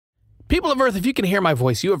People of Earth, if you can hear my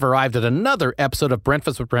voice, you have arrived at another episode of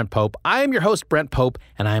Breakfast with Brent Pope. I am your host, Brent Pope,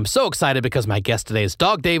 and I am so excited because my guest today is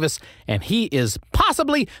Dog Davis, and he is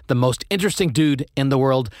possibly the most interesting dude in the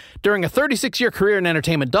world. During a 36-year career in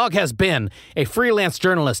entertainment, Dog has been a freelance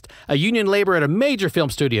journalist, a union laborer at a major film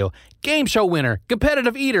studio, game show winner,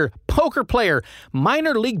 competitive eater, poker player,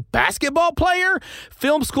 minor league basketball player,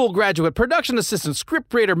 film school graduate, production assistant,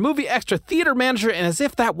 script writer, movie extra, theater manager, and as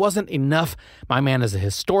if that wasn't enough, my man is a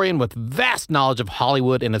historian with vast knowledge of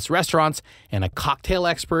Hollywood and its restaurants and a cocktail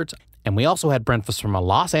expert. And we also had breakfast from a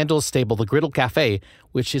Los Angeles stable, the Griddle Cafe,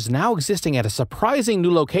 which is now existing at a surprising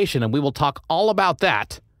new location, and we will talk all about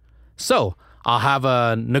that. So, I'll have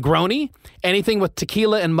a Negroni, anything with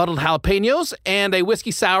tequila and muddled jalapenos, and a whiskey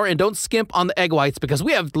sour, and don't skimp on the egg whites because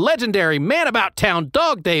we have legendary man about town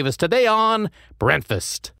Dog Davis today on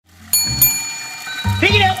Breakfast.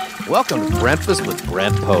 Pick it up! Welcome to Breakfast with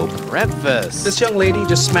Brent Pope. Breakfast. This young lady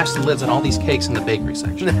just smashed the lids on all these cakes in the bakery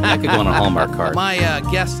section. That could go on a Hallmark card. My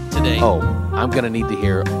guest today. Oh, I'm going to need to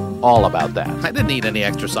hear all about that. I didn't need any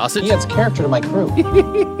extra sausage. He adds character to my crew.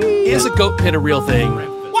 Is a goat pit a real thing?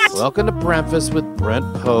 What? Welcome to Breakfast with Brent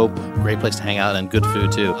Pope. Great place to hang out and good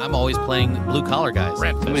food, too. I'm always playing blue collar guys.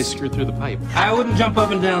 Somebody screwed through the pipe. I wouldn't jump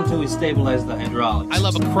up and down until we stabilize the hydraulics. I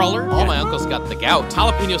love a cruller. All my uncles got the gout.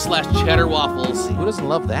 Jalapeno / cheddar waffles. Who doesn't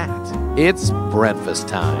love that? It's breakfast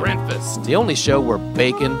time. Breakfast. The only show where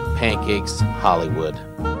bacon, pancakes, Hollywood.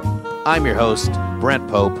 I'm your host, Brent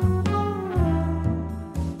Pope.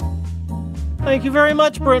 Thank you very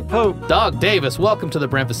much, Brent Pope. Dog Davis, welcome to the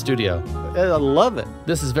Breakfast Studio. I love it.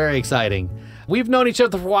 This is very exciting. We've known each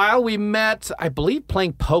other for a while. We met, I believe,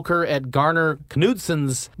 playing poker at Garner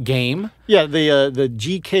Knudson's game. Yeah, the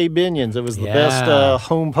GK Binions. It was the best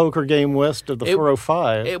home poker game west of the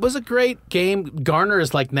 405. It was a great game. Garner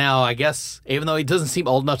is like now, I guess, even though he doesn't seem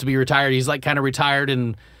old enough to be retired, he's like kind of retired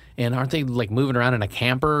and aren't they like moving around in a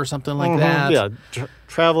camper or something like that? Yeah,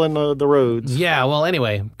 traveling the roads. Yeah, well,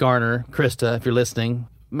 anyway, Garner, Krista, if you're listening,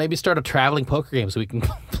 maybe start a traveling poker game so we can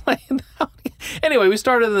play now. Anyway, we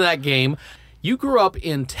started in that game. You grew up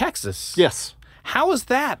in Texas. Yes. How was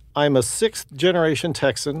that? I'm a sixth-generation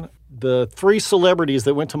Texan. The three celebrities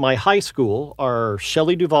that went to my high school are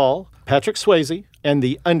Shelley Duvall, Patrick Swayze, and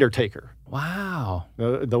The Undertaker. Wow.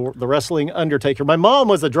 The wrestling Undertaker. My mom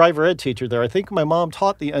was a driver ed teacher there. I think my mom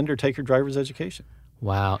taught The Undertaker driver's education.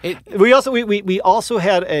 Wow. We also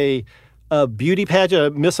had a beauty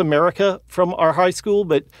pageant, a Miss America from our high school,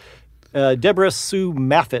 but Deborah Sue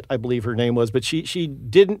Maffitt, I believe her name was, but she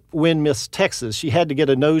didn't win Miss Texas. She had to get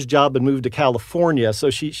a nose job and move to California, so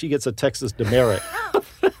she gets a Texas demerit.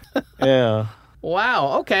 Yeah.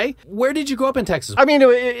 Wow. Okay. Where did you grow up in Texas? I mean,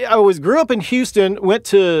 I grew up in Houston, went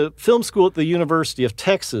to film school at the University of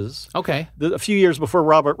Texas. Okay. A few years before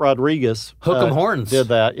Robert Rodriguez. Hook 'em horns. Did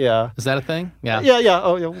that, yeah. Is that a thing? Yeah. Yeah.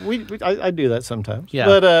 Oh, yeah. I do that sometimes.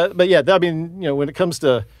 Yeah. But yeah, I mean, when it comes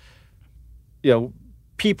to,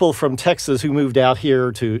 people from Texas who moved out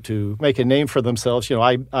here to make a name for themselves,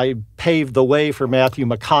 I paved the way for Matthew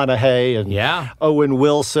McConaughey and Owen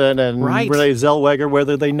Wilson and Renee Zellweger,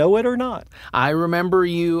 whether they know it or not. I remember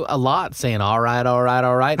you a lot saying, all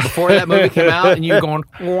right, before that movie came out, and you going,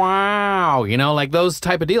 wow, like those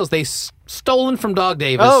type of deals. They stolen from Dog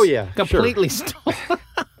Davis. Oh, yeah, completely stolen.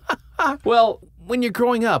 Well, when you're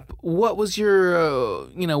growing up, what was your,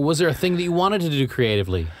 was there a thing that you wanted to do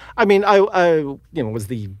creatively? I mean, I was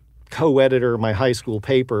the co-editor of my high school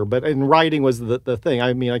paper, and writing was the thing.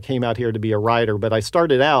 I mean, I came out here to be a writer, but I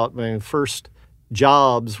started out, my first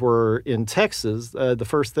jobs were in Texas. The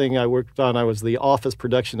first thing I worked on, I was the office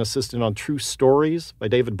production assistant on True Stories by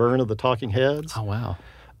David Byrne of the Talking Heads. Oh, wow.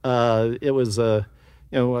 It was,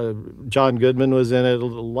 John Goodman was in it.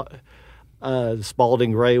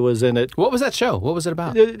 Spalding Gray was in it. What was that show? What was it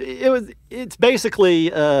about? It's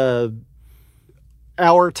basically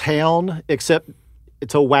our town, except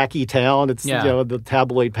it's a wacky town. It's the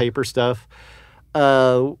tabloid paper stuff.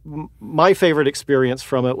 My favorite experience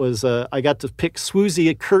from it was I got to pick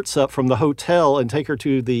Swoozie Kurtz up from the hotel and take her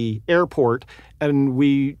to the airport, and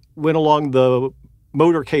we went along the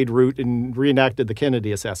motorcade route and reenacted the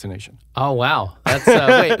Kennedy assassination. Oh, wow. That's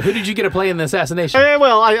wait, who did you get to play in the assassination?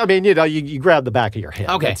 Well, I mean, you grab the back of your head.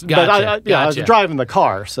 Okay, gotcha. But I was driving the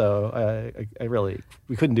car, so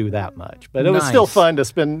we couldn't do that much. But it was still fun to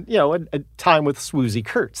spend, a time with Swoozie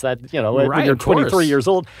Kurtz. That, when you're 23 years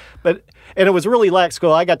old. And it was really lax.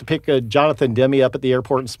 I got to pick Jonathan Demme up at the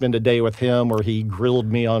airport and spend a day with him, where he grilled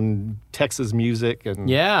me on Texas music. And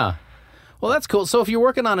yeah. Well, that's cool. So if you're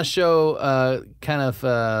working on a show,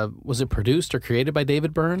 was it produced or created by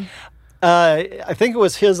David Byrne? I think it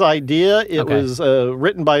was his idea. It Okay. was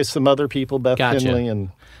written by some other people, Beth Gotcha. Henley, and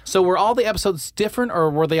So were all the episodes different, or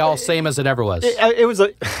were they all same as it ever was? it was a.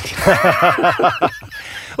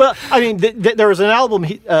 Well, I mean, there was an album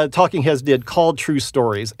Talking Heads did called True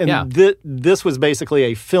Stories, and Yeah. this was basically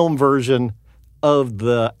a film version of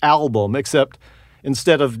the album, except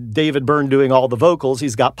instead of David Byrne doing all the vocals,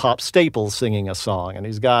 he's got Pop Staples singing a song, and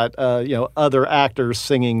he's got other actors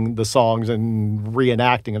singing the songs and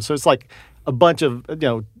reenacting them. So it's like a bunch of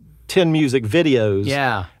 10 music videos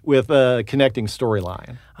Yeah. with a connecting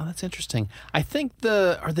storyline. Oh, that's interesting. I think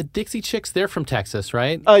are the Dixie Chicks, they're from Texas,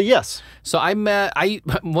 right? Yes. So I don't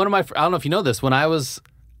know if you know this, when I was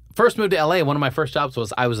first moved to LA, one of my first jobs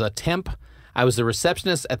was I was a temp. I was a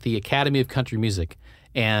receptionist at the Academy of Country Music.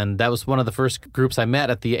 And that was one of the first groups I met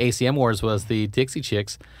at the ACM Awards was the Dixie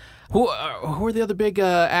Chicks. Who are the other big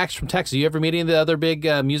acts from Texas? You ever meet any of the other big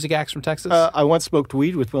music acts from Texas? I once smoked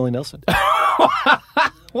weed with Willie Nelson.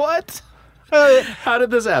 What? How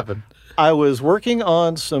did this happen? I was working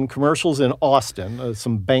on some commercials in Austin,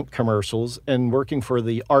 some bank commercials, and working for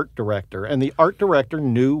the art director. And the art director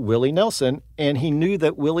knew Willie Nelson, and he knew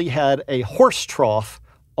that Willie had a horse trough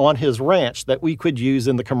on his ranch that we could use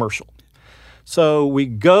in the commercial. So we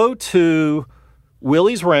go to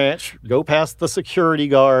Willie's ranch, go past the security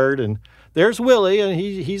guard, and there's Willie, and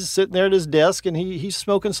he's sitting there at his desk, and he's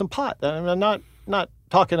smoking some pot. I'm not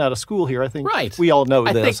talking out of school here. I think Right. we all know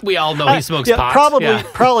this. I think we all know he smokes pot.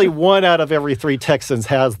 Probably one out of every 3 Texans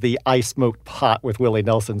has the I smoked pot with Willie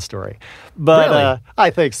Nelson story. But Really? I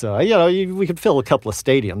think so. We could fill a couple of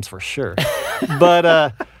stadiums for sure.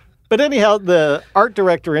 But anyhow, the art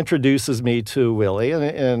director introduces me to Willie,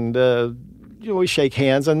 and we shake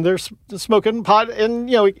hands, and they're smoking pot, and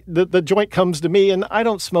the joint comes to me, and I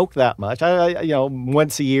don't smoke that much. I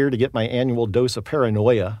once a year to get my annual dose of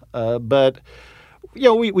paranoia. But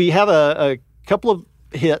we have a couple of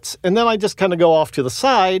hits, and then I just kind of go off to the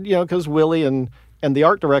side, because Willie and the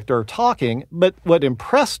art director are talking. But what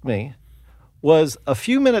impressed me was a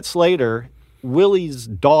few minutes later, Willie's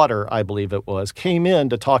daughter, I believe it was, came in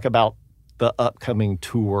to talk about the upcoming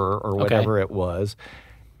tour or whatever it was.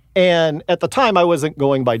 And at the time, I wasn't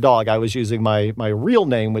going by dog. I was using my real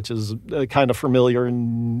name, which is kind of familiar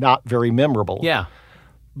and not very memorable. Yeah.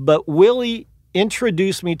 But Willie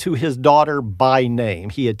introduced me to his daughter by name.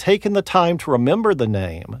 He had taken the time to remember the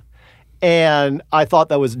name. And I thought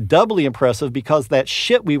that was doubly impressive because that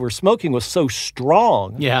shit we were smoking was so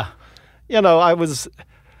strong. Yeah. I was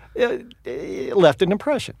left an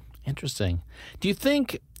impression. Interesting. Do you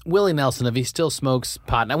think Willie Nelson, if he still smokes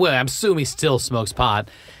pot, now, well, I'm assuming he still smokes pot,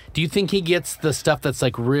 do you think he gets the stuff that's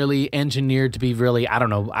like really engineered to be really, I don't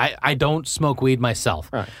know, I don't smoke weed myself,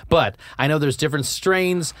 Right. But I know there's different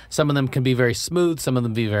strains. Some of them can be very smooth. Some of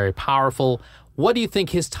them be very powerful. What do you think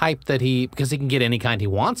his type because he can get any kind he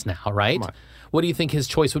wants now, right? What do you think his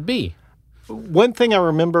choice would be? One thing I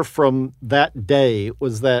remember from that day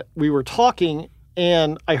was that we were talking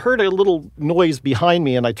and I heard a little noise behind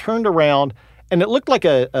me and I turned around and it looked like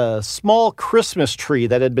a small Christmas tree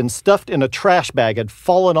that had been stuffed in a trash bag had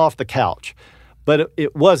fallen off the couch. But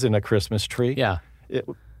it wasn't a Christmas tree. Yeah. It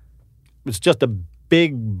was just a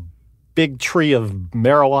big tree of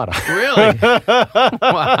marijuana. Really?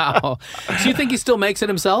 Wow. So you think he still makes it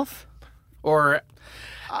himself? Or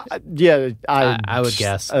Yeah, I would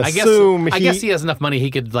guess. I guess he has enough money he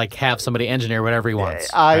could like have somebody engineer whatever he wants.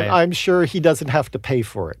 right? I'm sure he doesn't have to pay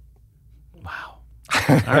for it.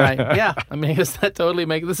 All right. Yeah. I mean, I guess that totally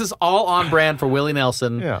this is all on brand for Willie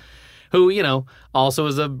Nelson, Yeah. who, also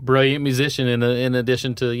is a brilliant musician in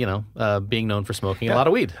addition to, being known for smoking a lot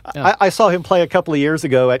of weed. Yeah. I saw him play a couple of years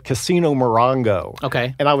ago at Casino Morongo.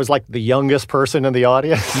 Okay. And I was like the youngest person in the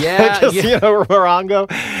audience Yeah, at Casino Morongo.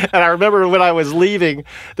 And I remember when I was leaving,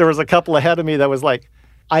 there was a couple ahead of me that was like,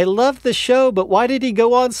 I love the show, but why did he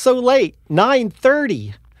go on so late?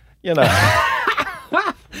 9:30.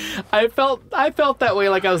 I felt that way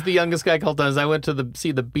like I was the youngest guy a couple times. I went to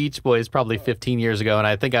see the Beach Boys probably 15 years ago, and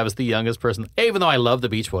I think I was the youngest person, even though I love the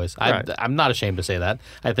Beach Boys. Right. I'm not ashamed to say that.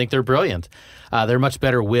 I think they're brilliant. They're much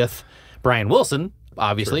better with Brian Wilson,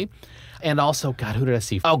 obviously. Sure. And also, God, who did I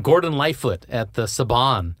see? Oh, Gordon Lightfoot at the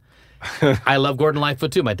Saban. I love Gordon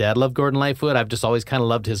Lightfoot, too. My dad loved Gordon Lightfoot. I've just always kind of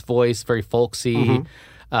loved his voice, very folksy.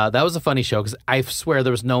 Mm-hmm. That was a funny show because I swear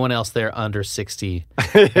there was no one else there under 60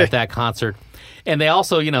 at that concert. And they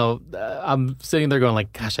also, I'm sitting there going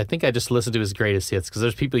like, gosh, I think I just listened to his greatest hits because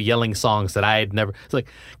there's people yelling songs that I had never. It's like,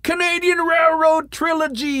 Canadian Railroad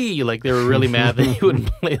Trilogy. Like they were really mad that he wouldn't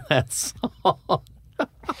play that song.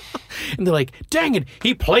 And they're like, dang it,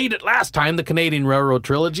 he played it last time, the Canadian Railroad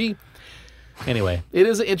Trilogy. Anyway, it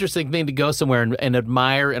is an interesting thing to go somewhere and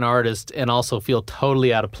admire an artist and also feel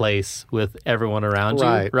totally out of place with everyone around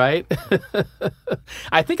you, right?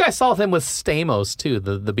 I think I saw them with Stamos, too,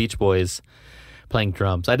 the Beach Boys playing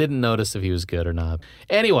drums. I didn't notice if he was good or not.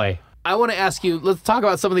 Anyway, I want to ask you, let's talk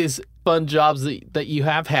about some of these fun jobs that you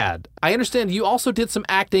have had. I understand you also did some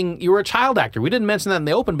acting. You were a child actor. We didn't mention that in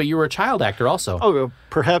the open, but you were a child actor also. Oh,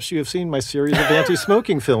 perhaps you have seen my series of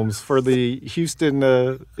anti-smoking films for the Houston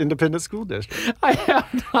Independent School District. I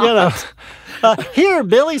have not. Here,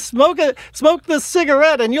 Billy, smoke this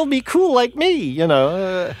cigarette and you'll be cool like me.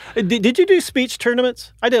 Did you do speech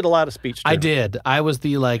tournaments? I did a lot of speech tournaments. I did. I was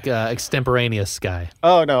the extemporaneous guy.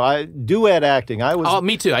 Oh, no, duet acting. Oh,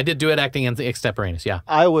 me too. I did duet acting and extemporaneous, yeah.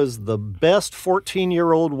 I was the best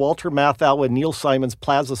 14-year-old Walter Matthau and Neil Simon's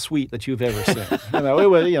Plaza Suite that you've ever seen. It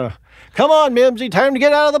was, come on, Mimsy, time to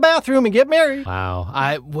get out of the bathroom and get married.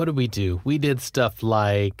 Wow. What did we do? We did stuff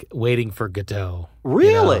like Waiting for Godot.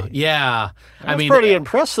 Really? Yeah. That's pretty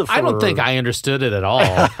impressive. I don't think I understood it at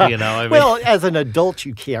all. Well, as an adult,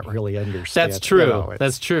 you can't really understand. That's true.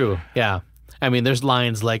 That's true. Yeah. I mean, there's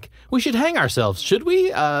lines like, we should hang ourselves. Should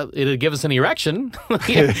we? It'll give us an erection.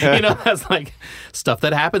 That's like stuff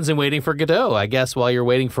that happens in Waiting for Godot, I guess, while you're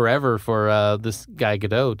waiting forever for this guy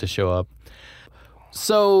Godot to show up.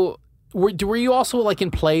 So were you also like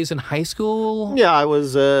in plays in high school? Yeah, I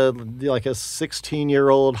was like a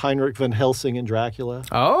 16-year-old Heinrich von Helsing in Dracula.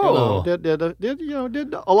 Oh. Did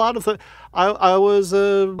a lot of the... I was,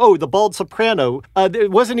 the Bald Soprano.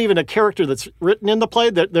 It wasn't even a character that's written in the play.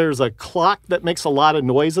 There's a clock that makes a lot of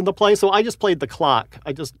noise in the play, so I just played the clock.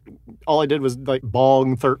 All I did was like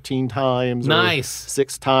bong 13 times. Nice.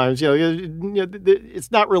 6 times.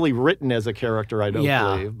 It's not really written as a character, I don't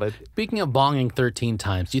believe. But speaking of bonging 13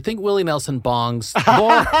 times, do you think Willie Nelson bongs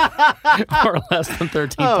more or less than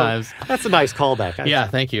 13 times? That's a nice callback. Yeah,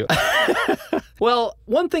 thank you. Well,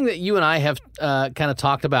 one thing that you and I have kind of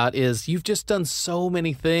talked about is you've just done so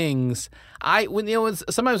many things.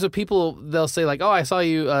 Sometimes with people, they'll say like, "Oh, I saw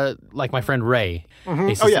you," like my friend Ray. Mm-hmm.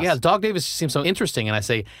 He says, yes. "Yeah, Dog Davis seems so interesting," and I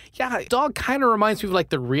say, "Yeah, Dog kind of reminds me of like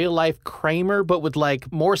the real life Kramer, but with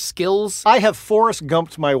like more skills." I have Forrest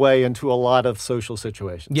Gumped my way into a lot of social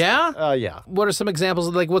situations. Yeah? Yeah. What are some examples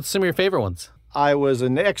of what's some of your favorite ones? I was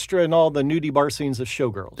an extra in all the nudie bar scenes of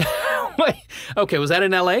Showgirls. Wait, okay, was that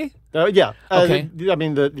in L.A.? Yeah. Okay.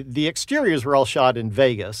 The exteriors were all shot in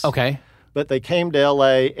Vegas. Okay. But they came to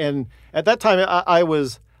L.A., and at that time I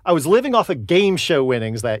was living off of game show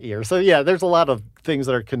winnings that year. So, yeah, there's a lot of things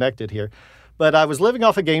that are connected here. But I was living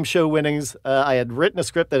off of game show winnings. I had written a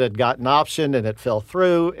script that had gotten optioned, and it fell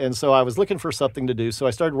through. And so I was looking for something to do. So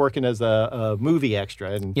I started working as a movie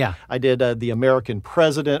extra. And I did The American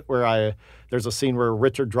President, where there's a scene where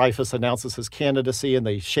Richard Dreyfuss announces his candidacy, and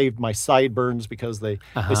they shaved my sideburns because they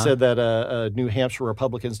said that New Hampshire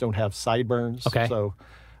Republicans don't have sideburns. Okay. So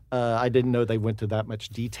I didn't know they went to that much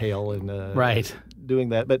detail in doing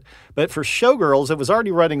that. But for Showgirls, it was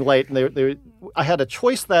already running late, and I had a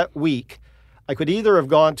choice that week. I could either have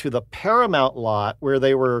gone to the Paramount lot where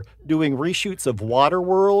they were doing reshoots of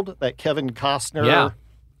Waterworld, that Kevin Costner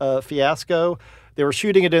fiasco. They were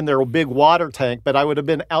shooting it in their big water tank, but I would have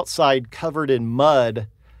been outside covered in mud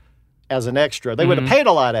as an extra. They would have paid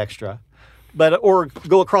a lot extra. Or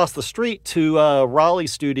go across the street to Raleigh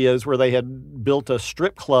Studios where they had built a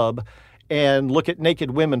strip club and look at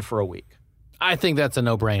naked women for a week. I think that's a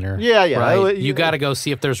no-brainer. Yeah. Right? You got to go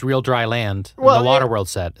see if there's real dry land in the Waterworld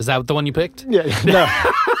set. Is that the one you picked? Yeah. No.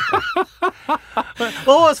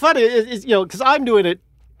 Well, what's funny is because I'm doing it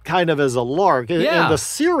kind of as a lark. And the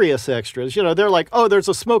serious extras, they're like, oh, there's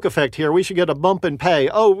a smoke effect here. We should get a bump in pay.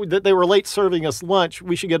 Oh, they were late serving us lunch.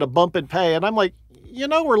 We should get a bump in pay. And I'm like,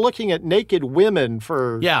 we're looking at naked women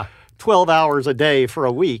for 12 hours a day for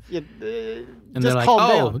a week. And they're like,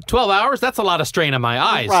 oh, 12 hours? That's a lot of strain on my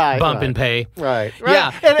eyes. Bump in pay. Right.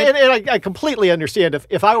 Yeah. And I completely understand.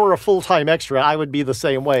 If I were a full-time extra, I would be the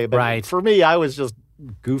same way. But for me, I was just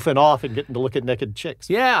goofing off and getting to look at naked chicks.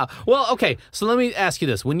 Yeah. Well, okay. So let me ask you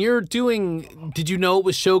this. When you're doing, did you know it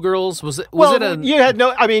was Showgirls? Was it you had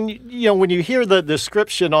no, when you hear the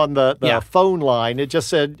description on the phone line, it just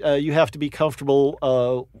said, you have to be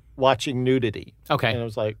comfortable watching nudity. Okay. And I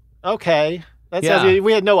was like, okay.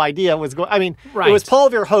 We had no idea what was going. It was Paul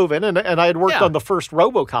Verhoeven, and I had worked on the first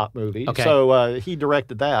RoboCop movie, so he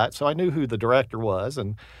directed that. So I knew who the director was,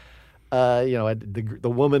 and the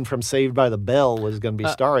woman from Saved by the Bell was going to be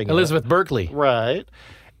starring Elizabeth in it. Berkley, right?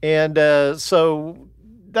 And so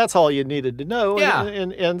that's all you needed to know. Yeah,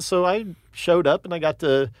 and so I showed up, and I got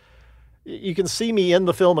to. You can see me in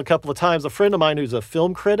the film a couple of times. A friend of mine who's a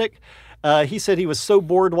film critic. He said he was so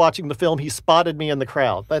bored watching the film, he spotted me in the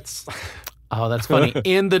crowd. That's Oh, that's funny.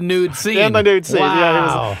 In the nude scene. In the nude scene.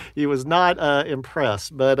 Wow. Yeah, he was not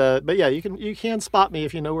impressed. But yeah, you can spot me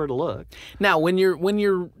if you know where to look. Now, when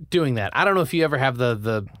you're doing that, I don't know if you ever have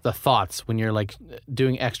the thoughts when you're like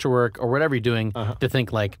doing extra work or whatever you're doing to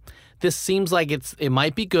think like, this seems like it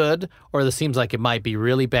might be good, or this seems like it might be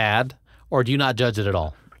really bad, or do you not judge it at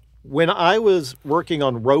all? When I was working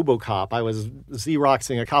on RoboCop, I was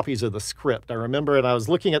Xeroxing copies of the script. I remember, and I was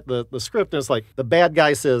looking at the script, and it's like the bad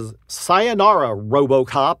guy says, "Sayonara,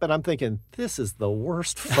 RoboCop," and I'm thinking, this is the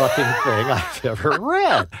worst fucking thing I've ever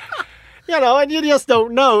read. And you just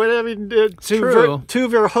don't know. And I mean, to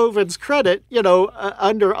Verhoeven's credit,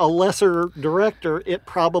 under a lesser director, it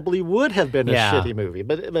probably would have been a shitty movie.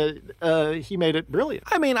 But he made it brilliant.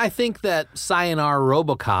 I mean, I think that Sayonara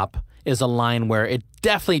RoboCop is a line where it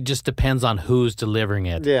definitely just depends on who's delivering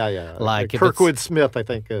it. Yeah. Like Kirkwood Smith, I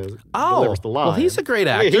think, delivers the line. Well, he's a great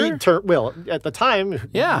actor. At the time,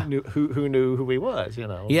 who knew who he was,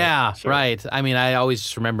 Yeah, sure. right. I mean, I always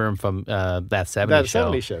just remember him from that 70s That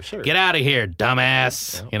show. 70s show, sure. Get out of here,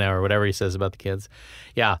 dumbass, or whatever he says about the kids.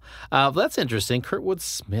 Yeah, that's interesting. Kurtwood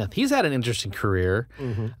Smith, he's had an interesting career.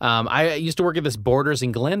 Mm-hmm. I used to work at this Borders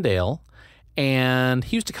in Glendale. And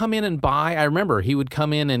he used to come in and buy, I remember he would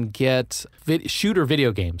come in and get shooter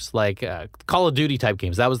video games, like Call of Duty type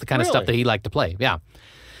games. That was the kind of stuff that he liked to play. Yeah.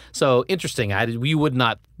 So interesting. We would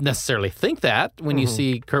not necessarily think that when you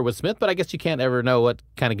see Kurtwood Smith, but I guess you can't ever know what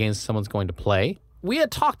kind of games someone's going to play. We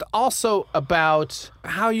had talked also about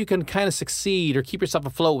how you can kind of succeed or keep yourself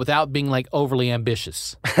afloat without being like overly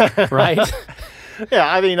ambitious, right?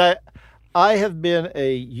 Yeah, I mean, I have been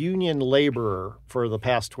a union laborer for the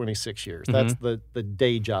past 26 years. That's the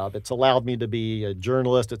day job. It's allowed me to be a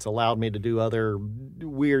journalist. It's allowed me to do other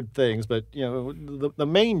weird things. But, the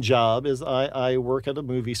main job is I work at a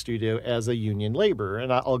movie studio as a union laborer.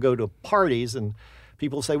 And I'll go to parties and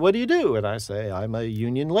people say, "What do you do?" And I say, "I'm a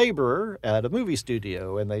union laborer at a movie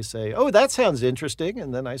studio." And they say, "Oh, that sounds interesting."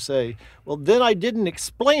 And then I say, "Well, then I didn't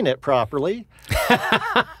explain it properly."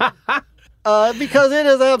 Because it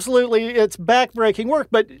is it's backbreaking work.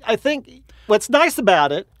 But I think what's nice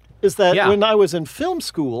about it is that when I was in film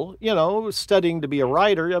school, studying to be a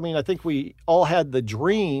writer, I mean, I think we all had the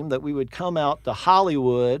dream that we would come out to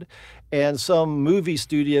Hollywood and some movie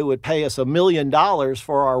studio would pay us $1 million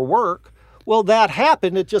for our work. Well, that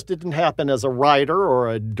happened. It just didn't happen as a writer or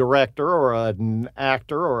a director or an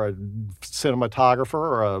actor or a cinematographer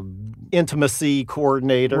or a intimacy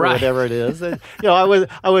coordinator or whatever it is. And, I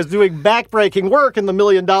was doing backbreaking work, and the $1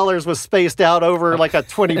 million was spaced out over like a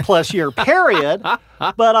 20-plus year period.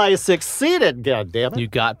 But I succeeded. God damn it! You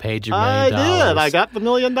got paid your $1 million. I did. I got the $1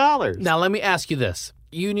 million. Now let me ask you this: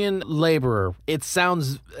 union laborer. It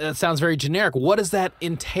sounds very generic. What does that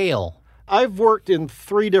entail? I've worked in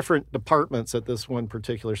 3 different departments at this one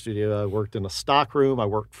particular studio. I worked in a stock room. I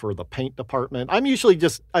worked for the paint department.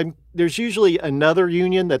 There's usually another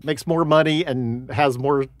union that makes more money and has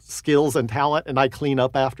more skills and talent, and I clean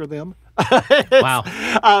up after them.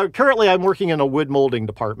 Wow. Currently, I'm working in a wood molding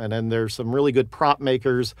department, and there's some really good prop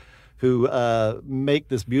makers who make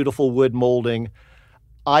this beautiful wood molding.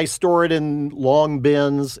 I store it in long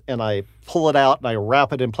bins, and I pull it out, and I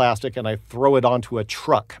wrap it in plastic, and I throw it onto a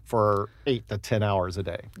truck for 8 to 10 hours a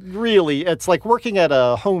day. Really, it's like working at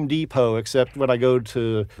a Home Depot, except when I go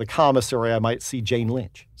to the commissary, I might see Jane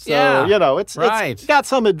Lynch. So, it's got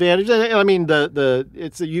some advantage. And I mean,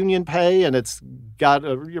 it's a union pay, and it's got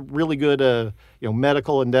a really good,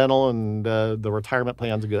 medical and dental, and the retirement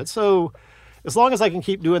plan's good. So as long as I can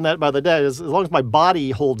keep doing that by the day, as long as my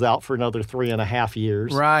body holds out for another 3.5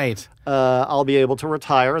 years, right, I'll be able to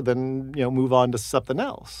retire, then move on to something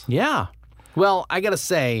else. Yeah. Well, I gotta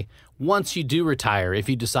say, once you do retire, if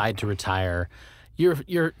you decide to retire,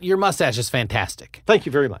 your mustache is fantastic. Thank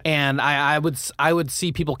you very much. And I would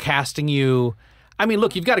see people casting you. I mean,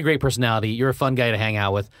 look, you've got a great personality. You're a fun guy to hang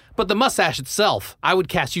out with. But the mustache itself, I would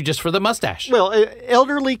cast you just for the mustache. Well,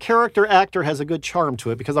 elderly character actor has a good charm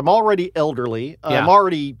to it because I'm already elderly. I'm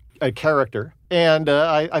already a character. And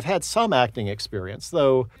I've had some acting experience.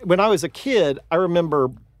 Though when I was a kid, I remember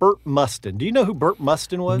Burt Mustin. Do you know who Burt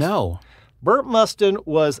Mustin was? No. Burt Mustin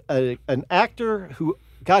was an actor who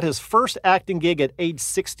got his first acting gig at age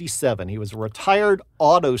 67. He was a retired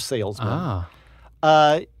auto salesman.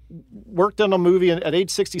 Worked on a movie at age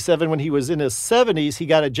 67. When he was in his 70s, he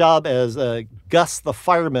got a job as Gus the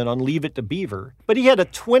fireman on Leave It to Beaver. But he had a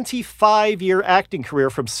 25-year acting career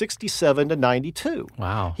from 67 to 92.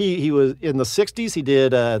 Wow. He was in the 60s. He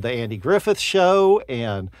did the Andy Griffith Show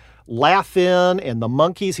and Laugh-In and the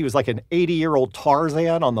Monkees. He was like an 80-year-old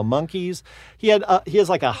Tarzan on the Monkees. He has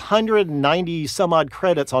like 190 some odd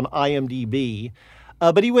credits on IMDb.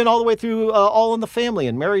 But he went all the way through All in the Family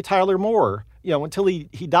and Mary Tyler Moore, until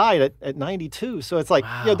he died at 92. So it's like,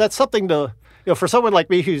 that's something to, for someone like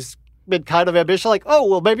me who's been kind of ambitious, like, oh,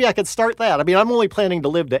 well, maybe I could start that. I mean, I'm only planning to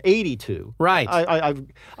live to 82. Right.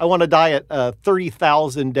 I want to die at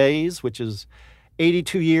 30,000 days, which is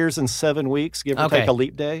 82 years and 7 weeks, give or take a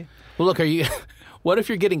leap day. Well, look, what if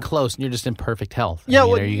you're getting close and you're just in perfect health? Yeah,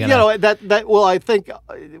 are you gonna... well, I think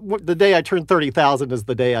the day I turn 30,000 is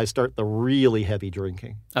the day I start the really heavy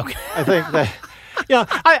drinking. Okay. I think that,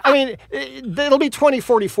 I mean, it'll be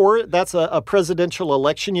 2044. That's a presidential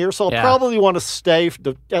election year, so I'll probably want to stay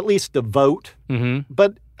at least to vote. Mm-hmm.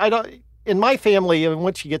 But I don't. In my family,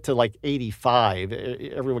 once you get to like 85,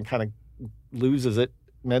 everyone kind of loses it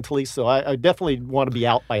mentally, so I definitely want to be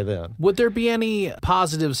out by then. Would there be any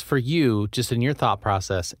positives for you, just in your thought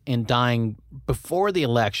process, in dying before the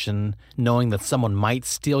election, knowing that someone might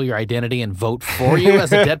steal your identity and vote for you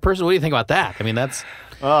as a dead person? What do you think about that? I mean, that's...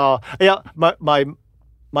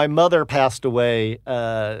 My mother passed away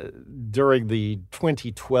during the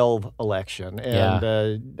 2012 election,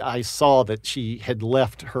 and I saw that she had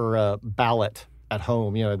left her ballot at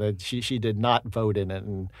home, that she did not vote in it,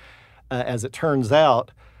 and as it turns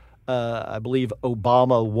out, I believe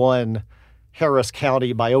Obama won Harris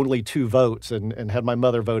County by only 2 votes, and had my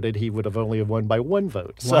mother voted, he would have only won by 1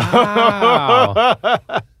 vote. So. Wow.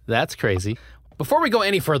 That's crazy. Before we go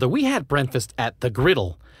any further, we had breakfast at The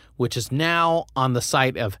Griddle, which is now on the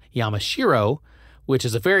site of Yamashiro, which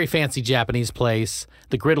is a very fancy Japanese place.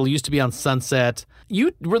 The Griddle used to be on Sunset.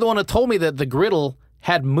 You were the one that told me that The Griddle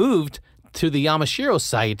had moved to the Yamashiro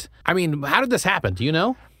site. I mean, how did this happen? Do you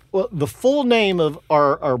know? Well, the full name of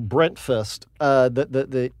our Brentfest,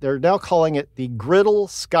 they're now calling it the Griddle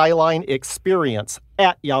Skyline Experience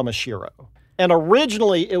at Yamashiro. And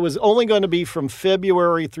originally, it was only going to be from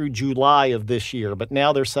February through July of this year, but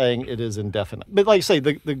now they're saying it is indefinite. But like I say,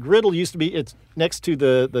 the Griddle used to be, it's next to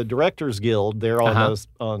the Directors Guild there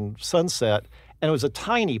on Sunset, and it was a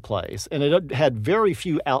tiny place, and it had very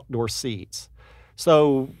few outdoor seats.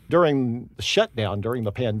 So during the shutdown, during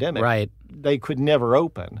the pandemic, they could never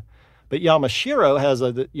open. But Yamashiro has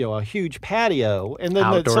a huge patio, and then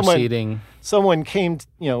outdoor seating. Someone came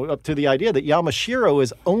up to the idea that Yamashiro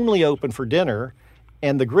is only open for dinner,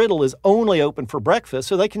 and the Griddle is only open for breakfast,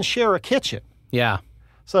 so they can share a kitchen. Yeah.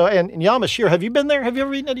 So and Yamashiro, have you been there? Have you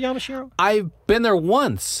ever eaten at Yamashiro? I've been there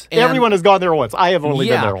once. Everyone has gone there once. I have only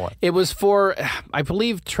been there once. It was for, I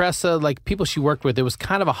believe, Tressa, like people she worked with. It was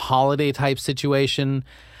kind of a holiday type situation.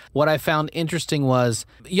 What I found interesting was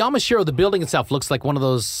Yamashiro, the building itself looks like one of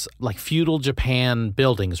those like feudal Japan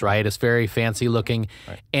buildings, right? It's very fancy looking.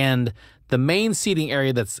 Right. And the main seating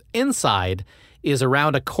area that's inside is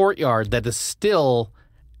around a courtyard that is still,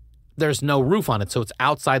 there's no roof on it. So it's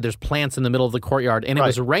outside. There's plants in the middle of the courtyard. And it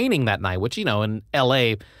was raining that night, which, in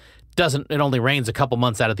LA it only rains a couple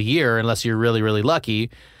months out of the year unless you're really, really lucky.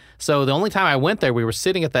 So the only time I went there, we were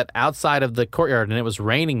sitting at that outside of the courtyard and it was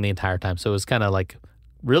raining the entire time. So it was kind of like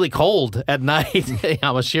really cold at night at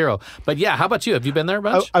Yamashiro. But yeah, how about you? Have you been there a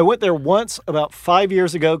bunch? I went there once about 5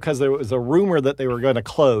 years ago because there was a rumor that they were going to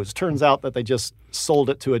close. Turns out that they just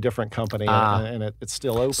sold it to a different company and it's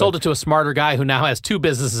still open. Sold it to a smarter guy who now has 2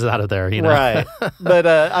 businesses out of there, Right. But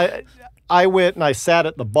I went and I sat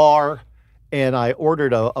at the bar and I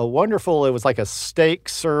ordered a wonderful, it was like a steak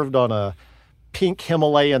served on a pink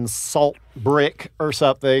Himalayan salt brick or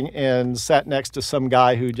something, and sat next to some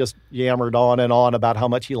guy who just yammered on and on about how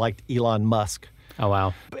much he liked Elon Musk. Oh,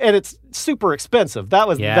 wow. And it's super expensive. That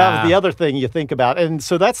was the other thing you think about. And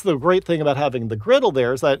so that's the great thing about having the Griddle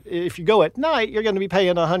there is that if you go at night, you're going to be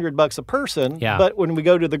paying $100 a person. Yeah. But when we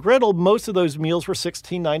go to the Griddle, most of those meals were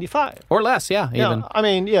 $16.95. Or less, even. I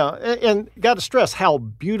mean, and got to stress how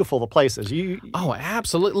beautiful the place is. Oh,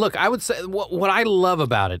 absolutely. Look, I would say what I love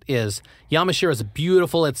about it is Yamashiro is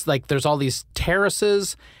beautiful. It's like there's all these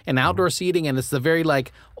terraces and outdoor seating, and it's the very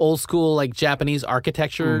like old school like Japanese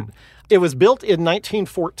architecture. It was built in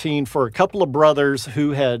 1914 for a couple of brothers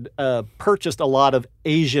who had purchased a lot of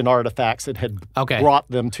Asian artifacts and had brought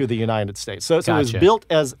them to the United States. So it was built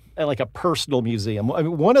as like a personal museum. I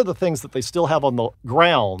mean, one of the things that they still have on the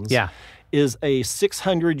grounds is a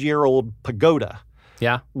 600-year-old pagoda.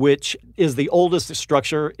 Yeah. Which is the oldest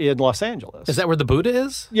structure in Los Angeles. Is that where the Buddha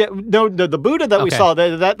is? Yeah. No, the Buddha that we saw,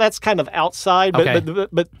 that's kind of outside. But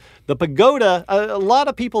the pagoda, a lot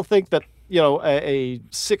of people think that, a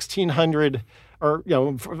 1600 or,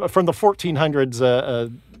 from the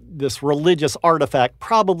 1400s, this religious artifact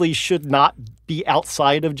probably should not be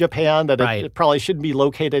outside of Japan, that Right. it probably shouldn't be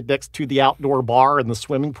located next to the outdoor bar and the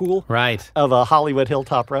swimming pool Right. of a Hollywood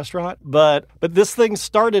Hilltop restaurant. But this thing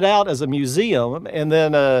started out as a museum, and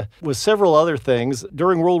then with several other things.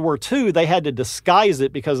 During World War II, they had to disguise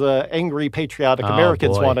it because angry patriotic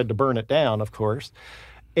Americans boy. wanted to burn it down, of course.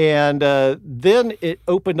 And then it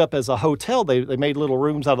opened up as a hotel. They made little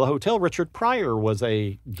rooms out of the hotel. Richard Pryor was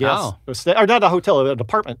a guest, or not a hotel, an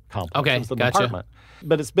apartment complex. Okay, It was an gotcha. apartment.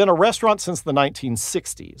 But it's been a restaurant since the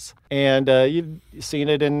 1960s. And you've seen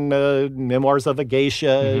it in Memoirs of a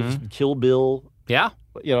Geisha, Kill Bill. Yeah.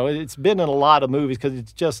 You know, it's been in a lot of movies because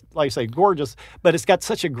it's just, like I say, gorgeous. But it's got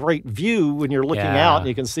such a great view when you're looking Yeah. out and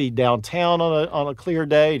you can see downtown on a clear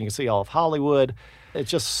day and you can see all of Hollywood. It's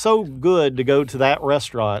just so good to go to that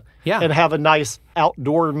restaurant and have a nice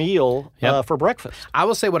outdoor meal for breakfast. I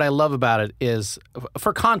will say what I love about it is,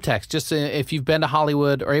 for context, just if you've been to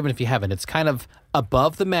Hollywood or even if you haven't, it's kind of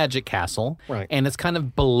above the Magic Castle, Right. and it's kind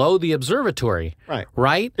of below the observatory, Right.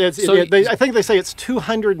 right? I think they say it's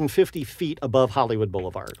 250 feet above Hollywood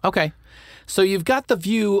Boulevard. Okay. So you've got the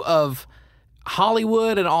view of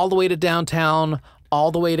Hollywood and all the way to downtown,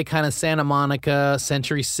 all the way to kind of Santa Monica,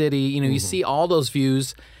 Century City. You know, you see all those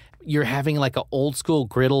views. You're having like an old school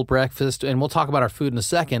griddle breakfast, and we'll talk about our food in a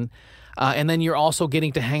second. And then you're also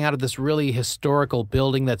getting to hang out at this really historical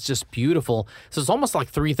building that's just beautiful. So it's almost like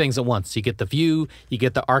three things at once. You get the view, you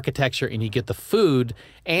get the architecture, and you get the food.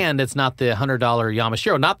 And it's not the $100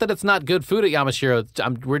 Yamashiro. Not that it's not good food at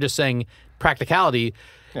Yamashiro. We're just saying practicality.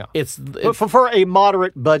 Yeah. But for a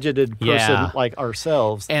moderate budgeted person Yeah. like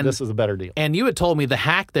ourselves, And- this is a better deal. And you had told me the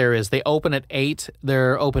hack there is they open at 8.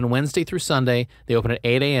 They're open Wednesday through Sunday. They open at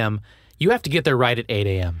 8 a.m. You have to get there right at 8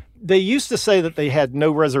 a.m. They used to say that they had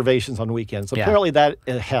no reservations on weekends. Yeah. Apparently that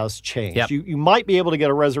has changed. Yep. You might be able to get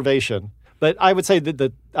a reservation, but I would say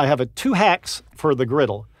that I have two hacks for the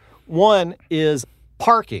griddle. One is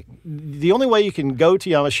parking. The only way you can go to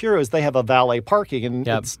Yamashiro is they have a valet parking, and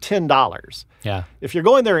Yep. it's $10. Yeah. If you're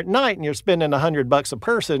going there at night and you're spending $100 a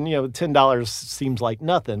person, you know, $10 seems like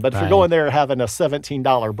nothing. But if Right. you're going there having a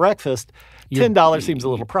 $17 breakfast, $10 seems a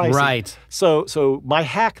little pricey. Right. So my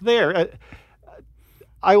hack there,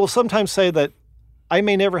 I will sometimes say that I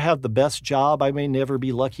may never have the best job, I may never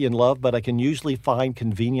be lucky in love, but I can usually find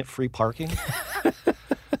convenient free parking.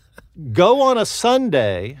 Go on a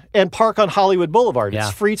Sunday and park on Hollywood Boulevard. Yeah.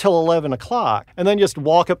 It's free till 11 o'clock. And then just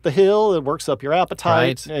walk up the hill. It works up your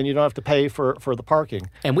appetite, Right. and you don't have to pay for the parking.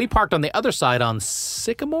 And we parked on the other side on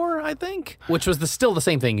Sycamore, I think, which was still the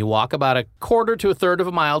same thing. You walk about a quarter to a third of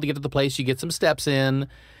a mile to get to the place. You get some steps in,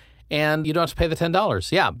 and you don't have to pay the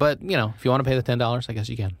 $10. Yeah, but, you know, if you want to pay the $10, I guess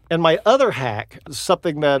you can. And my other hack,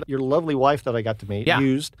 something that your lovely wife that I got to meet Yeah.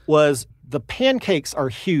 used, was the pancakes are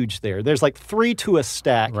huge there. There's like 3 to a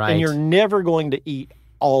stack, Right. and you're never going to eat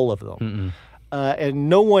all of them. And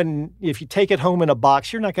no one, if you take it home in a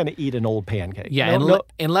box, you're not going to eat an old pancake. Yeah, No-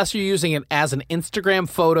 unless you're using it as an Instagram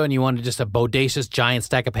photo and you want just a bodacious giant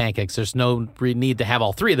stack of pancakes, there's no need to have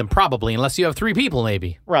all 3 of them, probably, unless you have 3 people,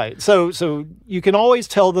 maybe. Right. So you can always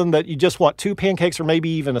tell them that you just want 2 pancakes or maybe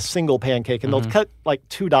even a single pancake, and they'll cut like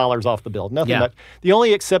 $2 off the bill. Nothing Yeah. much. The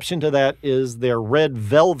only exception to that is their red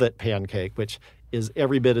velvet pancake, which is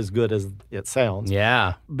every bit as good as it sounds.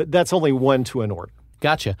 Yeah. But that's only 1 to an order.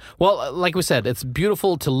 Gotcha. Well, like we said, it's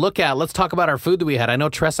beautiful to look at. Let's talk about our food that we had. I know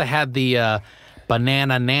Tressa had the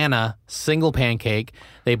banana nana single pancake.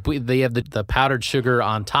 They have the powdered sugar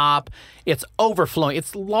on top. It's overflowing.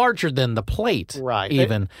 It's larger than the plate, Right.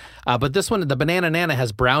 even. But this one, the banana nana,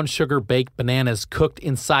 has brown sugar baked bananas cooked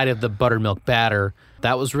inside of the buttermilk batter.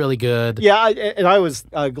 That was really good. Yeah, I was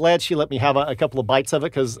glad she let me have a couple of bites of it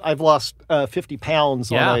because I've lost 50 pounds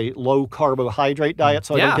Yeah. on a low carbohydrate diet,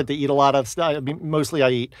 so I Yeah. don't get to eat a lot of stuff. I mean, mostly I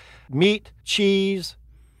eat meat, cheese,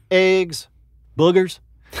 eggs, boogers.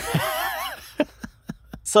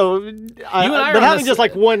 So, I are but on having this- just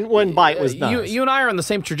like one bite was nice. You and I are on the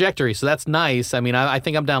same trajectory, so that's nice. I mean, I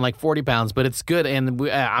think I'm down like 40 pounds, but it's good, and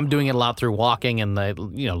I'm doing it a lot through walking and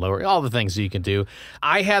lower all the things you can do.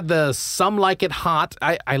 I had the Some Like It Hot.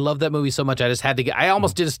 I love that movie so much. I just had to get. I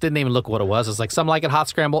almost just didn't even look what it was. It's like Some Like It Hot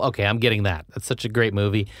scramble. Okay, I'm getting that. That's such a great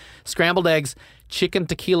movie. Scrambled eggs, chicken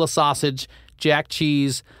tequila sausage, jack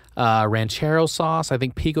cheese, ranchero sauce. I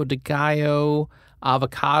think pico de gallo.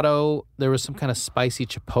 Avocado. There was some kind of spicy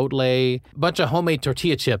chipotle, a bunch of homemade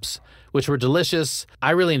tortilla chips, which were delicious.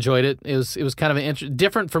 I really enjoyed it. It was kind of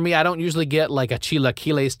different for me. I don't usually get like a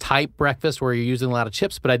chilaquiles type breakfast where you're using a lot of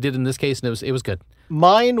chips, but I did in this case, and it was good.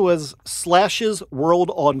 Mine was Slash's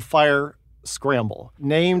World on Fire Scramble,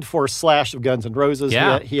 named for Slash of Guns N' Roses.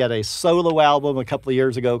 Yeah. He had a solo album a couple of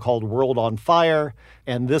years ago called World on Fire,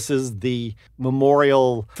 and this is the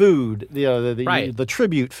memorial food, the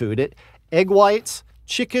tribute food. Egg whites,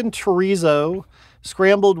 chicken chorizo,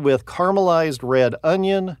 scrambled with caramelized red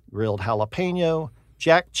onion, grilled jalapeno,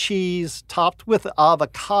 jack cheese, topped with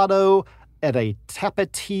avocado, and a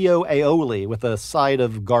tapatio aioli with a side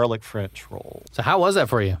of garlic French roll. So how was that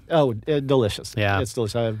for you? Oh, delicious. Yeah. It's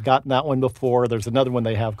delicious. I've gotten that one before. There's another one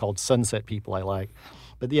they have called Sunset People I like.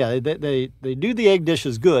 But yeah, they do the egg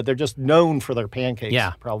dishes good. They're just known for their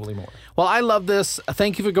pancakes probably more. Well, I love this.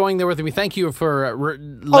 Thank you for going there with me. Thank you for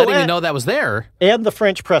letting me know that was there. And the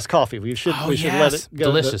French press coffee. We should let it go.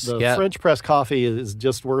 Delicious. The French press coffee is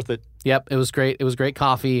just worth it. Yep, it was great. It was great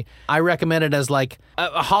coffee. I recommend it as like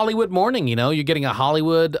a Hollywood morning, You're getting a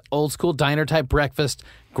Hollywood old school diner type breakfast,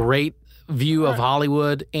 great view of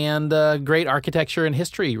Hollywood, and great architecture and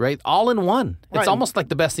history, right? All in one. It's almost like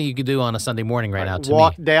the best thing you could do on a Sunday morning now to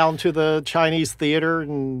Walk me. down to the Chinese theater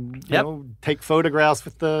and take photographs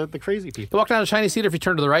with the crazy people. You walk down to Chinese Theater. If you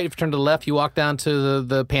turn to the right, if you turn to the left, you walk down to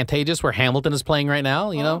the Pantages where Hamilton is playing right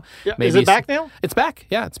now, Yeah. Maybe Is it back now? It's back.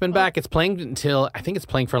 Yeah, it's been back. It's playing until, I think it's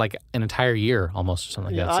playing for like an entire year almost or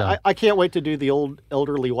something like that. So. I can't wait to do the old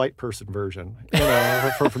elderly white person version,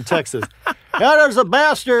 from Texas. Now there's a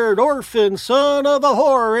bastard, orphan, son of a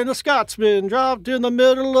whore, and a Scotsman dropped in the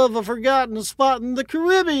middle of a forgotten spot in the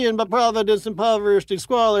Caribbean by providence, impoverished and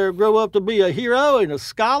squalor, grow up to be a hero and a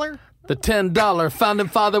scholar. The $10 founding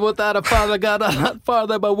father without a father got a lot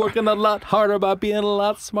farther by working a lot harder, by being a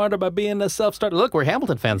lot smarter, by being a self-starter. Look, we're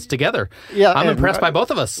Hamilton fans together. Yeah, I'm impressed by both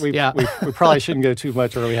of us. We probably shouldn't go too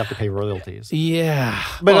much or we have to pay royalties. Yeah.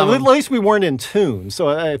 But at least we weren't in tune, so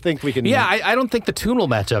I think we can... Yeah, I don't think the tune will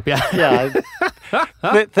match up. Yeah. Yeah.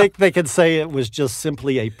 They could say it was just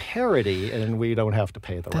simply a parody and we don't have to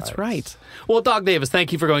pay the rights. That's right. Well, Dog Davis,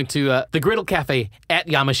 thank you for going to the Griddle Cafe at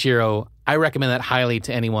Yamashiro. I recommend that highly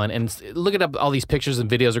to anyone. And look at all these pictures and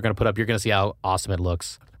videos we're going to put up. You're going to see how awesome it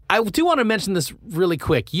looks. I do want to mention this really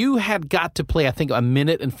quick. You had got to play, I think, 1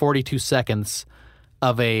 minute and 42 seconds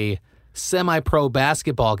of a semi-pro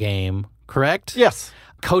basketball game, correct? Yes.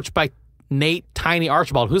 Coached by Nate Tiny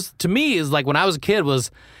Archibald, who's, to me, is like when I was a kid,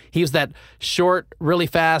 he was that short, really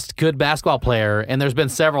fast, good basketball player. And there's been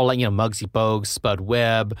several, like, Muggsy Bogues, Spud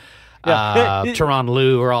Webb, Tyronn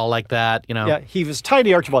Lue are all like that, Yeah, he was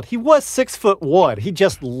Tiny Archibald. He was 6'1". He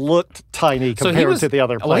just looked tiny compared to the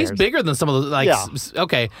other players. Well, he's bigger than some of the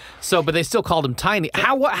Okay, but they still called him tiny.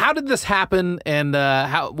 How did this happen, and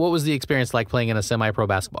what was the experience like playing in a semi-pro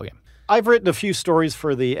basketball game? I've written a few stories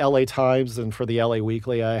for the LA Times and for the LA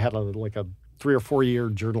Weekly. I had a 3 or 4 year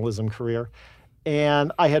journalism career.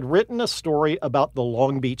 And I had written a story about the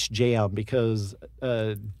Long Beach Jam because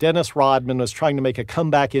Dennis Rodman was trying to make a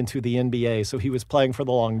comeback into the NBA. So he was playing for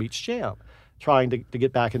the Long Beach Jam, trying to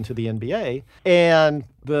get back into the NBA. And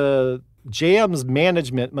the Jam's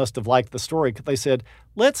management must have liked the story. They said,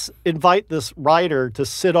 let's invite this writer to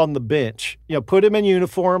sit on the bench, put him in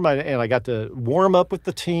uniform. And I got to warm up with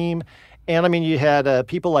the team. And I mean, you had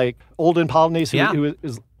people like Olden Polynice, who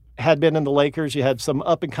had been in the Lakers. You had some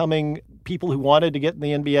up-and-coming people who wanted to get in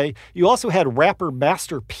the NBA. You also had rapper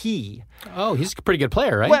Master P. Oh, he's a pretty good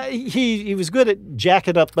player, right? Well, he was good at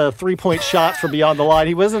jacking up a three-point shot from beyond the line.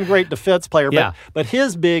 He wasn't a great defense player, but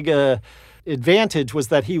his big advantage was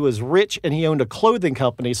that he was rich and he owned a clothing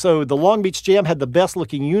company. So the Long Beach Jam had the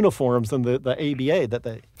best-looking uniforms in the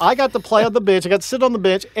ABA. I got to play on the bench. I got to sit on the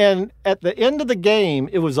bench, and at the end of the game,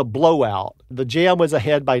 it was a blowout. The Jam was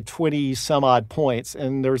ahead by 20-some-odd points,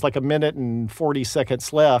 and there was 1 minute and 40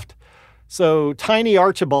 seconds left. So Tiny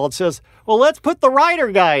Archibald says, well, let's put the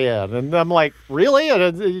writer guy in. And I'm like, really?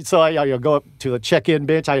 And so I go up to the check-in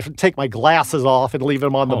bench. I take my glasses off and leave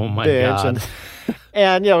them on the bench. God.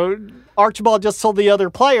 And Archibald just told the other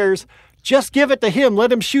players, just give it to him.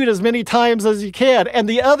 Let him shoot as many times as you can. And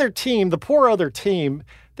the other team, the poor other team,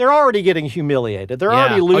 they're already getting humiliated. They're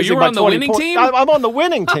already losing by 20 points. You were on the winning team? I'm on the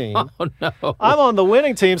winning team. Oh, no. I'm on the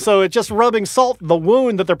winning team, so it's just rubbing salt in the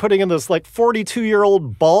wound that they're putting in this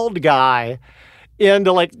 42-year-old bald guy in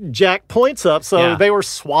to jack points up. So they were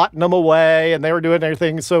swatting them away and they were doing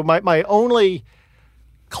everything. So my only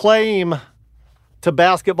claim to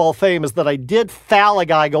basketball fame is that I did foul a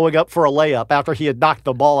guy going up for a layup after he had knocked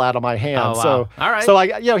the ball out of my hand. Oh, wow. So all right. So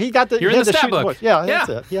he got the You're in the stat book. Yeah,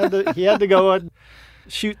 that's it. He had to go and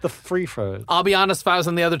shoot the free throws. I'll be honest, if I was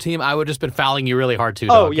on the other team, I would have just been fouling you really hard too.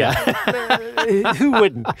 Oh, dog. yeah. Who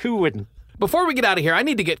wouldn't? Before we get out of here, I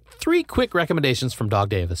need to get 3 quick recommendations from Dog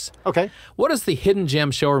Davis. Okay. What is the hidden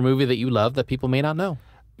gem show or movie that you love that people may not know?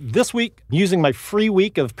 This week, using my free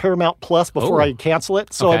week of Paramount Plus before I cancel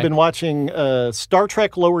it. So Okay. I've been watching Star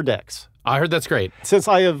Trek Lower Decks. I heard that's great. Since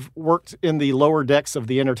I have worked in the lower decks of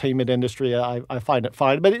the entertainment industry, I find it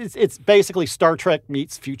fine. But it's basically Star Trek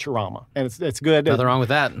meets Futurama, and it's good. Nothing wrong with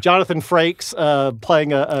that. Jonathan Frakes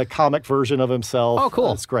playing a comic version of himself. Oh,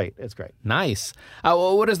 cool. It's great. It's great. Nice.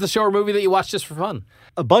 Well, what is the show or movie that you watch just for fun?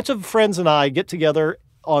 A bunch of friends and I get together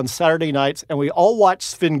on Saturday nights, and we all watch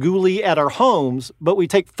Svengoolie at our homes, but we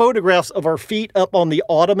take photographs of our feet up on the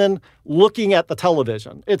ottoman looking at the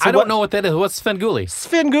television. I don't know what that is. What's Svengoolie?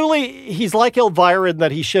 Svengoolie, he's like Elvira in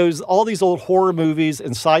that he shows all these old horror movies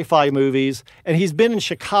and sci-fi movies, and he's been in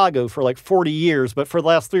Chicago for like 40 years, but for the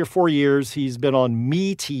last 3 or 4 years, he's been on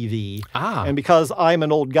MeTV. And because I'm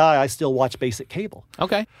an old guy, I still watch basic cable.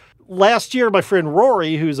 Okay. Last year, my friend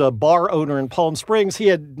Rory, who's a bar owner in Palm Springs, he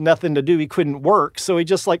had nothing to do. He couldn't work. So he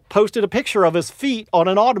just posted a picture of his feet on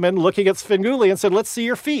an ottoman looking at Svengoolie and said, let's see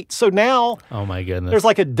your feet. So now Oh, my goodness. there's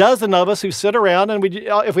like a dozen of us who sit around and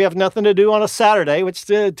if we have nothing to do on a Saturday, which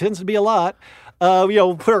tends to be a lot,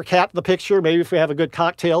 we'll put our cat in the picture. Maybe if we have a good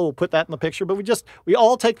cocktail, we'll put that in the picture. But we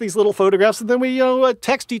all take these little photographs and then we,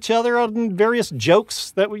 text each other on various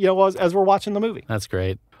jokes that as we're watching the movie. That's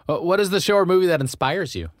great. What is the show or movie that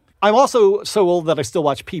inspires you? I'm also so old that I still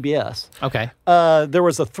watch PBS. Okay. There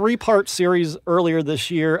was a 3-part series earlier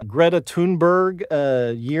this year, Greta Thunberg,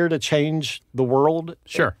 Year to Change the World.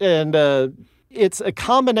 Sure. And it's a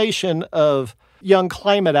combination of young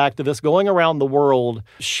climate activists going around the world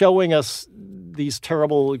showing us these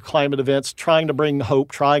terrible climate events, trying to bring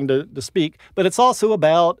hope, trying to speak. But it's also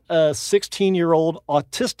about a 16-year-old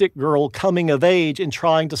autistic girl coming of age and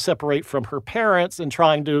trying to separate from her parents and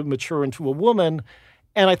trying to mature into a woman.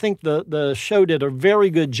 And I think the show did a very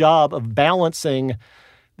good job of balancing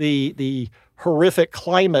the horrific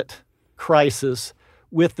climate crisis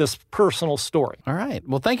with this personal story. All right.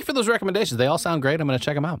 Well, thank you for those recommendations. They all sound great. I'm going to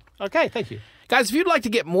check them out. Okay, thank you. Guys, if you'd like to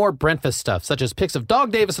get more Brentfast stuff, such as pics of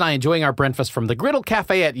Dog Davis and I enjoying our Brentfast from the Griddle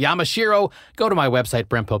Cafe at Yamashiro, go to my website,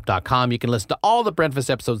 BrentPope.com. You can listen to all the Brentfast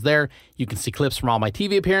episodes there. You can see clips from all my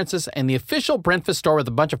TV appearances and the official Brentfast store with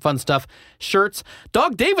a bunch of fun stuff, shirts.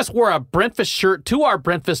 Dog Davis wore a Brentfast shirt to our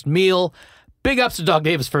Brentfast meal. Big ups to Dog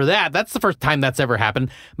Davis for that. That's the first time that's ever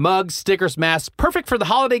happened. Mugs, stickers, masks, perfect for the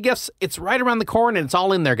holiday gifts. It's right around the corner, and it's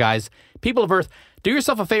all in there, guys. People of Earth, do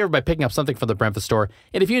yourself a favor by picking up something from the Brentfast store.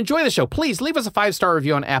 And if you enjoy the show, please leave us a 5-star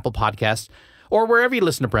review on Apple Podcasts or wherever you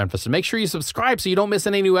listen to Brentfast. And make sure you subscribe so you don't miss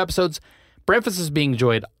any new episodes. Brentfast is being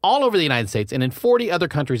enjoyed all over the United States and in 40 other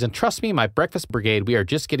countries. And trust me, my Breakfast Brigade, we are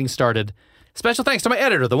just getting started. Special thanks to my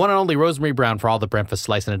editor, the one and only Rosemary Brown, for all the Brentfast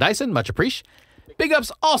slicing and dicing. Much appreciated. Big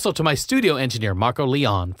ups also to my studio engineer, Marco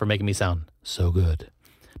Leon, for making me sound so good.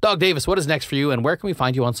 Dog Davis, what is next for you, and where can we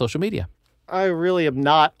find you on social media? I really am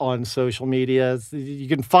not on social media. You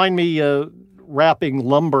can find me wrapping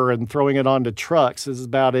lumber and throwing it onto trucks is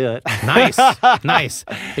about it. Nice. Nice.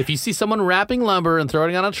 If you see someone wrapping lumber and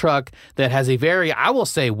throwing it on a truck that has a very, I will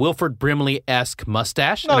say, Wilford Brimley-esque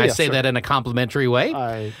mustache, and I yes, say sir. that in a complimentary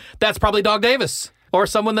way, that's probably Dog Davis. Or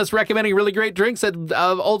someone that's recommending really great drinks at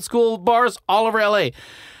old school bars all over L.A.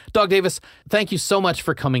 Dog Davis, thank you so much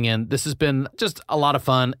for coming in. This has been just a lot of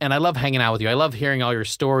fun, and I love hanging out with you. I love hearing all your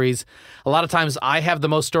stories. A lot of times I have the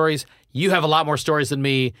most stories. You have a lot more stories than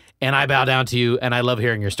me, and I bow down to you, and I love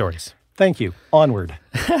hearing your stories. Thank you. Onward.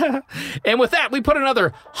 And with that, we put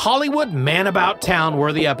another Hollywood Man About Town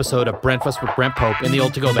worthy episode of Brentfast with Brent Pope in the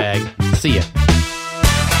old to-go bag. See ya.